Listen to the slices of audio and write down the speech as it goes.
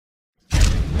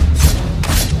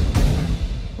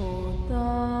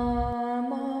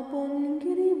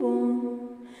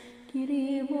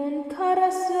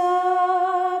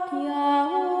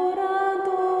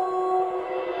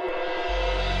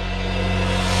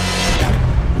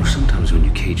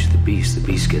cage the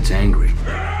beast gets angry.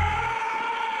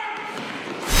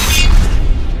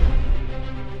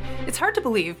 It's hard to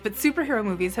believe, but superhero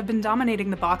movies have been dominating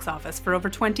the box office for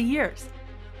over 20 years.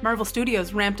 Marvel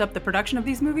Studios ramped up the production of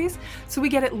these movies, so we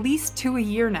get at least 2 a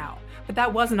year now, but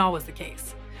that wasn't always the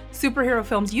case. Superhero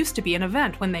films used to be an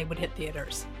event when they would hit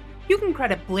theaters. You can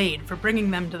credit Blade for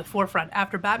bringing them to the forefront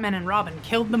after Batman and Robin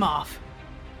killed them off.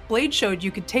 Blade showed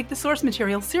you could take the source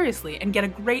material seriously and get a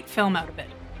great film out of it.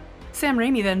 Sam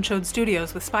Raimi then showed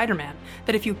studios with Spider-Man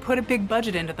that if you put a big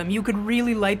budget into them, you could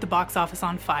really light the box office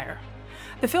on fire.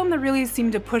 The film that really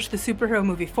seemed to push the superhero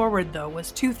movie forward, though,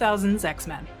 was 2000's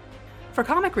X-Men. For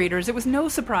comic readers, it was no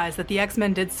surprise that the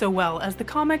X-Men did so well, as the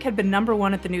comic had been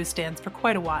 #1 at the newsstands for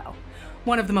quite a while.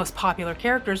 One of the most popular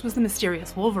characters was the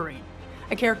mysterious Wolverine,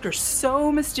 a character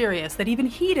so mysterious that even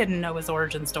he didn't know his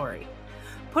origin story.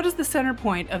 Put as the center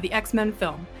point of the X-Men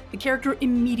film, the character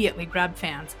immediately grabbed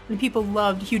fans, and people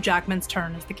loved Hugh Jackman's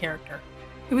turn as the character.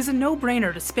 It was a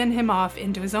no-brainer to spin him off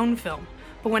into his own film,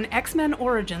 but when X-Men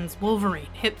Origins Wolverine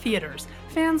hit theaters,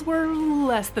 fans were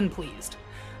less than pleased.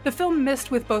 The film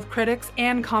missed with both critics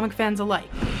and comic fans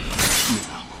alike.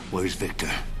 Now, where's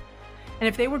Victor? And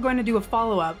if they were going to do a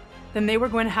follow-up, then they were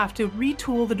going to have to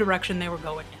retool the direction they were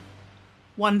going in.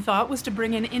 One thought was to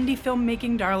bring in indie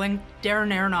filmmaking darling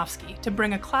Darren Aronofsky to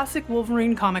bring a classic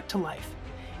Wolverine comic to life.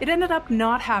 It ended up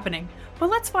not happening, but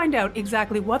let's find out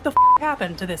exactly what the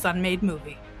happened to this unmade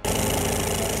movie.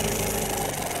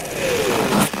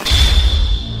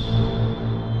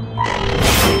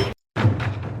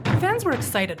 Fans were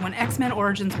excited when X-Men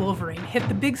Origins Wolverine hit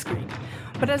the big screen,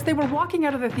 but as they were walking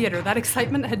out of the theater, that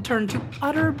excitement had turned to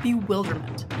utter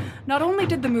bewilderment. Not only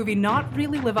did the movie not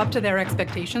really live up to their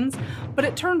expectations, but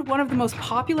it turned one of the most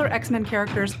popular X-Men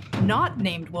characters, not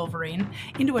named Wolverine,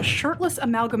 into a shirtless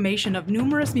amalgamation of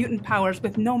numerous mutant powers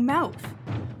with no mouth.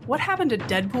 What happened to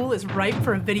Deadpool is ripe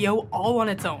for a video all on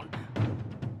its own.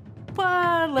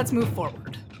 But let's move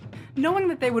forward. Knowing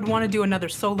that they would want to do another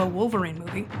solo Wolverine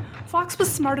movie, Fox was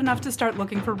smart enough to start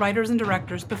looking for writers and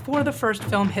directors before the first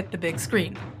film hit the big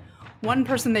screen. One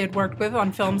person they had worked with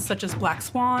on films such as Black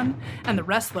Swan and The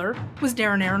Wrestler was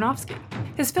Darren Aronofsky.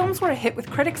 His films were a hit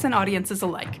with critics and audiences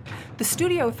alike. The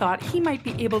studio thought he might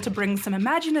be able to bring some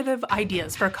imaginative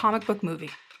ideas for a comic book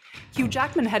movie. Hugh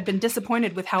Jackman had been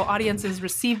disappointed with how audiences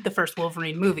received the first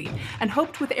Wolverine movie, and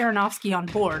hoped with Aronofsky on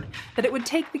board that it would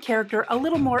take the character a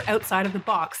little more outside of the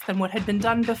box than what had been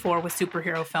done before with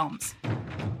superhero films.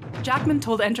 Jackman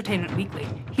told Entertainment Weekly,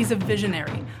 "He's a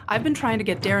visionary. I've been trying to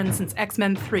get Darren since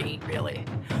X-Men 3, really.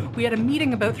 We had a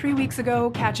meeting about 3 weeks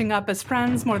ago, catching up as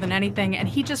friends more than anything, and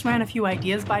he just ran a few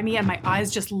ideas by me and my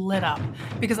eyes just lit up.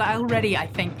 Because I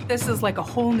think this is like a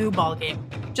whole new ballgame.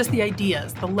 Just the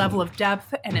ideas, the level of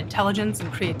depth and intelligence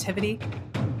and creativity.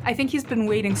 I think he's been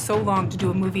waiting so long to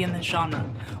do a movie in this genre.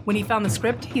 When he found the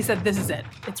script, he said this is it.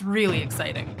 It's really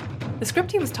exciting." The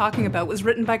script he was talking about was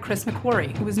written by Chris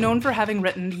McQuarrie, who was known for having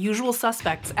written The Usual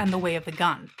Suspects and The Way of the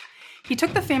Gun. He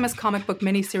took the famous comic book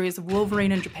miniseries of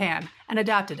Wolverine in Japan and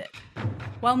adapted it.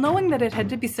 While knowing that it had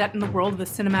to be set in the world of the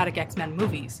cinematic X-Men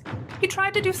movies, he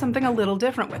tried to do something a little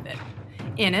different with it.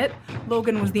 In it,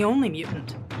 Logan was the only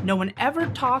mutant. No one ever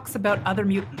talks about other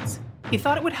mutants. He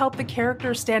thought it would help the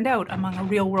character stand out among a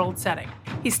real-world setting.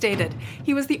 He stated,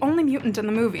 "He was the only mutant in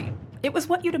the movie. It was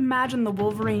what you'd imagine the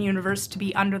Wolverine universe to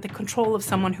be under the control of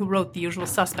someone who wrote The Usual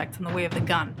Suspects and The Way of the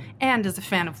Gun, and is a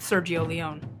fan of Sergio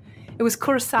Leone. It was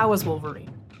Kurosawa's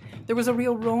Wolverine. There was a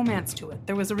real romance to it,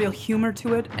 there was a real humor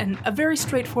to it, and a very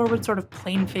straightforward sort of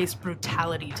plain-faced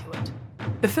brutality to it."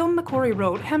 The film McQuarrie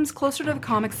wrote hems closer to the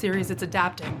comic series it's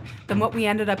adapting than what we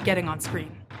ended up getting on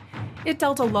screen. It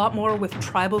dealt a lot more with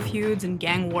tribal feuds and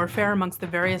gang warfare amongst the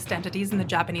various entities in the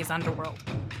Japanese underworld.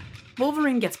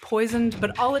 Wolverine gets poisoned,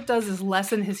 but all it does is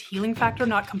lessen his healing factor,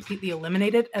 not completely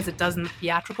eliminate it, as it does in the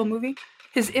theatrical movie.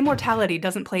 His immortality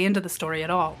doesn't play into the story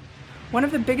at all. One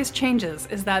of the biggest changes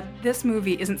is that this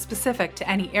movie isn't specific to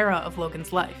any era of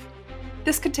Logan's life.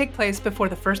 This could take place before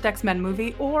the first X-Men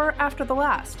movie or after the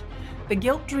last. The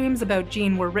guilt dreams about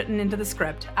Jean were written into the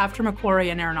script after McQuarrie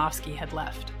and Aronofsky had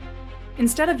left.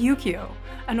 Instead of Yukio,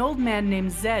 an old man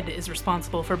named Zed is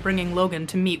responsible for bringing Logan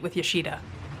to meet with Yoshida.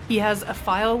 He has a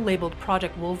file labeled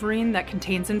Project Wolverine that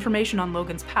contains information on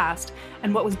Logan's past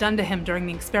and what was done to him during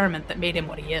the experiment that made him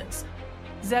what he is.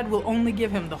 Zed will only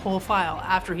give him the whole file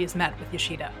after he has met with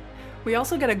Yoshida. We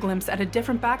also get a glimpse at a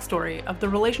different backstory of the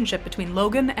relationship between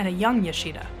Logan and a young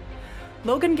Yoshida.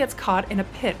 Logan gets caught in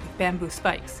a pit with bamboo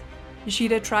spikes.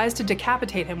 Yoshida tries to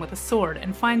decapitate him with a sword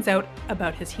and finds out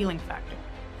about his healing factor.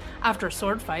 After a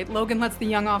sword fight, Logan lets the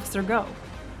young officer go.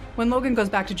 When Logan goes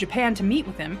back to Japan to meet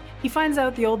with him, he finds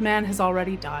out the old man has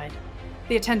already died.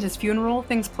 They attend his funeral.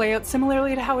 Things play out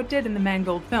similarly to how it did in the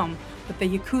Mangold film, but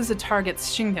the Yakuza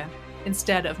targets Shingen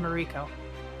instead of Mariko.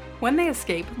 When they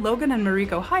escape, Logan and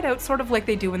Mariko hide out sort of like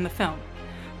they do in the film.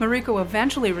 Mariko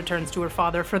eventually returns to her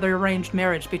father for the arranged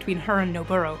marriage between her and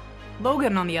Noburo.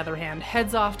 Logan, on the other hand,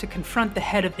 heads off to confront the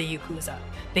head of the Yakuza.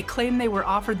 They claim they were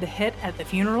offered the hit at the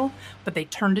funeral, but they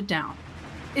turned it down.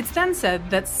 It's then said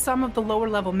that some of the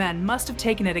lower-level men must have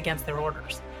taken it against their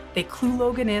orders. They clue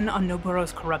Logan in on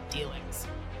Noburo's corrupt dealings.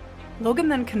 Logan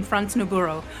then confronts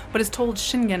Noburo, but is told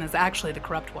Shingen is actually the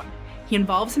corrupt one. He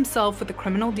involves himself with the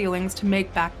criminal dealings to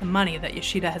make back the money that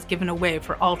Yoshida has given away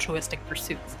for altruistic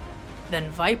pursuits. Then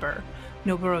Viper,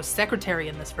 Noburo's secretary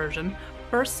in this version,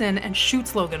 bursts in and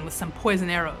shoots Logan with some poison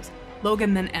arrows.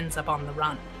 Logan then ends up on the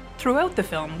run. Throughout the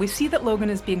film, we see that Logan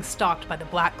is being stalked by the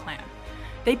Black Clan.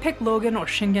 They pick Logan or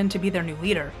Shingen to be their new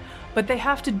leader, but they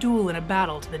have to duel in a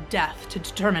battle to the death to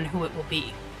determine who it will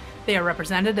be. They are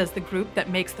represented as the group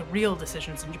that makes the real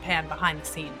decisions in Japan behind the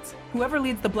scenes. Whoever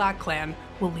leads the Black Clan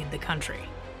will lead the country.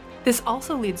 This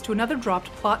also leads to another dropped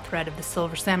plot thread of the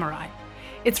Silver Samurai.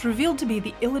 It's revealed to be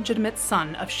the illegitimate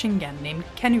son of Shingen named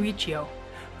Kenuichio,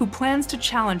 who plans to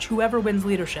challenge whoever wins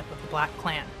leadership of the Black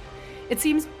Clan. It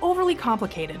seems overly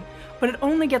complicated, but it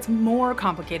only gets more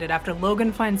complicated after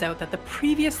Logan finds out that the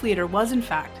previous leader was in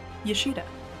fact Yoshida.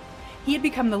 He had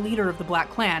become the leader of the Black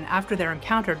Clan after their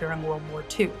encounter during World War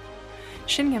II.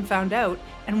 Shingen found out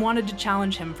and wanted to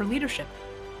challenge him for leadership.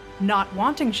 Not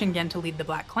wanting Shingen to lead the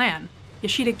Black Clan,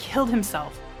 Yoshida killed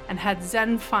himself and had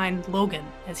Zen find Logan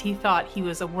as he thought he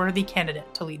was a worthy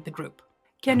candidate to lead the group.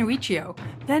 Kenuichio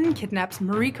then kidnaps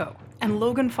Mariko, and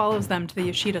Logan follows them to the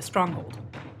Yoshida stronghold.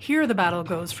 Here the battle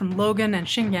goes from Logan and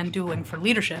Shingen dueling for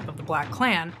leadership of the Black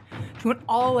Clan to an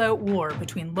all-out war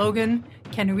between Logan,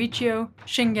 Kenuichio,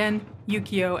 Shingen,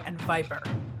 Yukio, and Viper.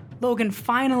 Logan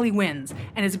finally wins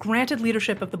and is granted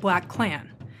leadership of the Black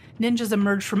Clan. Ninjas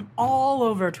emerge from all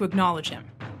over to acknowledge him.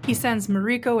 He sends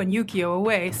Mariko and Yukio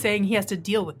away, saying he has to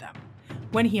deal with them.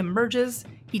 When he emerges,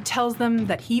 he tells them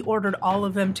that he ordered all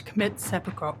of them to commit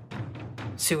seppuku,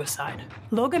 suicide.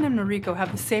 Logan and Mariko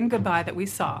have the same goodbye that we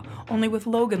saw, only with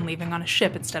Logan leaving on a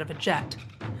ship instead of a jet.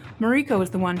 Mariko is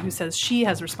the one who says she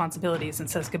has responsibilities and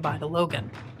says goodbye to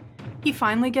Logan. He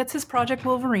finally gets his Project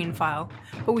Wolverine file,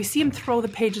 but we see him throw the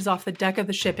pages off the deck of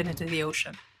the ship and into the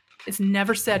ocean. It's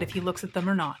never said if he looks at them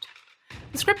or not.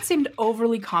 The script seemed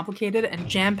overly complicated and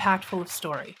jam-packed full of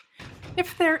story.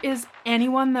 If there is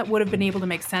anyone that would have been able to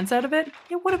make sense out of it,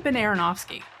 it would have been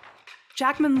Aronofsky.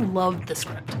 Jackman loved the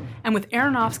script, and with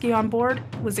Aronofsky on board,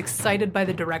 was excited by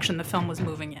the direction the film was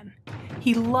moving in.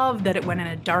 He loved that it went in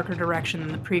a darker direction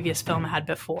than the previous film had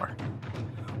before.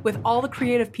 With all the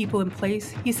creative people in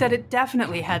place, he said it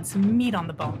definitely had some meat on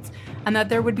the bones, and that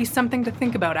there would be something to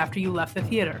think about after you left the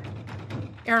theater.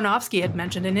 Aronofsky had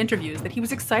mentioned in interviews that he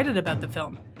was excited about the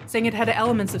film, saying it had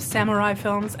elements of samurai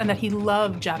films and that he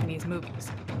loved Japanese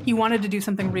movies. He wanted to do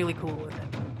something really cool with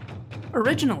it.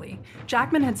 Originally,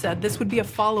 Jackman had said this would be a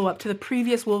follow-up to the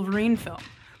previous Wolverine film,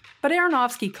 but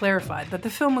Aronofsky clarified that the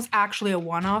film was actually a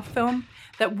one-off film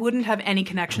that wouldn't have any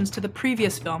connections to the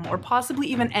previous film or possibly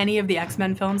even any of the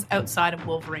X-Men films outside of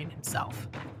Wolverine himself.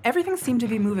 Everything seemed to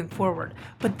be moving forward,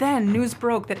 but then news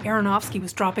broke that Aronofsky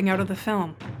was dropping out of the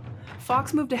film.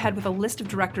 Fox moved ahead with a list of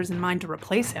directors in mind to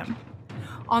replace him.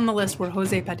 On the list were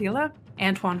Jose Padilla,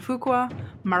 Antoine Fuqua,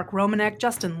 Mark Romanek,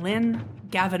 Justin Lin,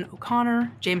 Gavin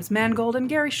O'Connor, James Mangold, and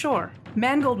Gary Shore.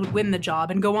 Mangold would win the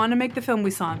job and go on to make the film we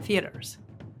saw in theaters.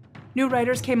 New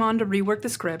writers came on to rework the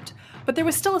script, but there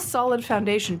was still a solid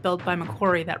foundation built by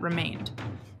McQuarrie that remained.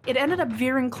 It ended up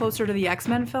veering closer to the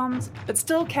X-Men films, but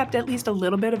still kept at least a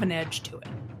little bit of an edge to it.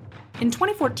 In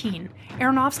 2014,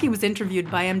 Aronofsky was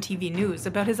interviewed by MTV News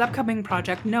about his upcoming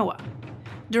project Noah.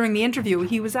 During the interview,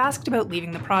 he was asked about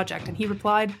leaving the project, and he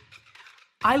replied,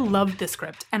 "I loved the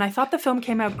script, and I thought the film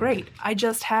came out great.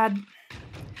 It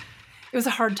was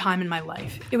a hard time in my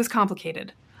life. It was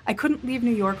complicated. I couldn't leave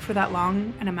New York for that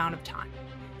long an amount of time.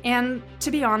 And,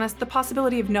 to be honest, the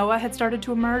possibility of Noah had started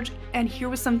to emerge, and here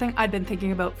was something I'd been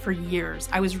thinking about for years.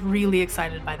 I was really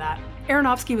excited by that."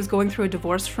 Aronofsky was going through a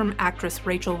divorce from actress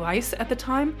Rachel Weisz at the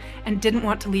time, and didn't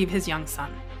want to leave his young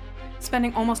son.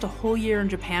 Spending almost a whole year in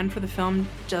Japan for the film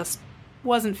just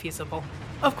wasn't feasible.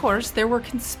 Of course, there were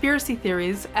conspiracy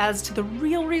theories as to the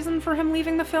real reason for him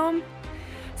leaving the film.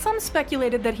 Some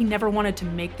speculated that he never wanted to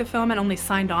make the film and only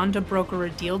signed on to broker a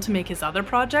deal to make his other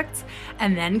projects,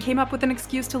 and then came up with an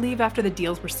excuse to leave after the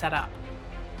deals were set up.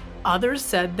 Others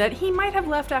said that he might have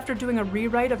left after doing a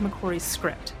rewrite of McQuarrie's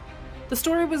script. The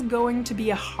story was going to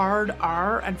be a hard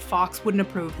R, and Fox wouldn't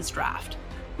approve his draft.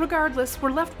 Regardless,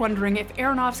 we're left wondering if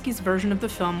Aronofsky's version of the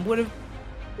film would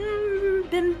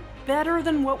have been better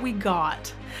than what we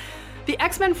got. The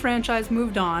X-Men franchise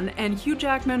moved on, and Hugh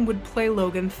Jackman would play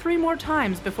Logan 3 more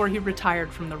times before he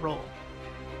retired from the role.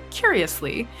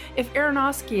 Curiously, if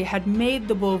Aronofsky had made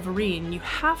the Wolverine, you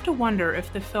have to wonder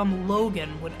if the film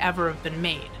Logan would ever have been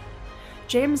made.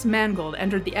 James Mangold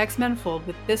entered the X-Men fold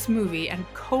with this movie and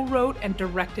co-wrote and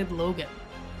directed Logan.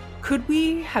 Could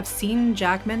we have seen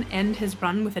Jackman end his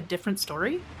run with a different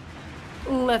story?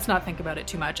 Let's not think about it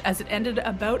too much, as it ended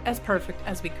about as perfect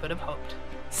as we could have hoped.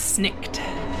 Snicked.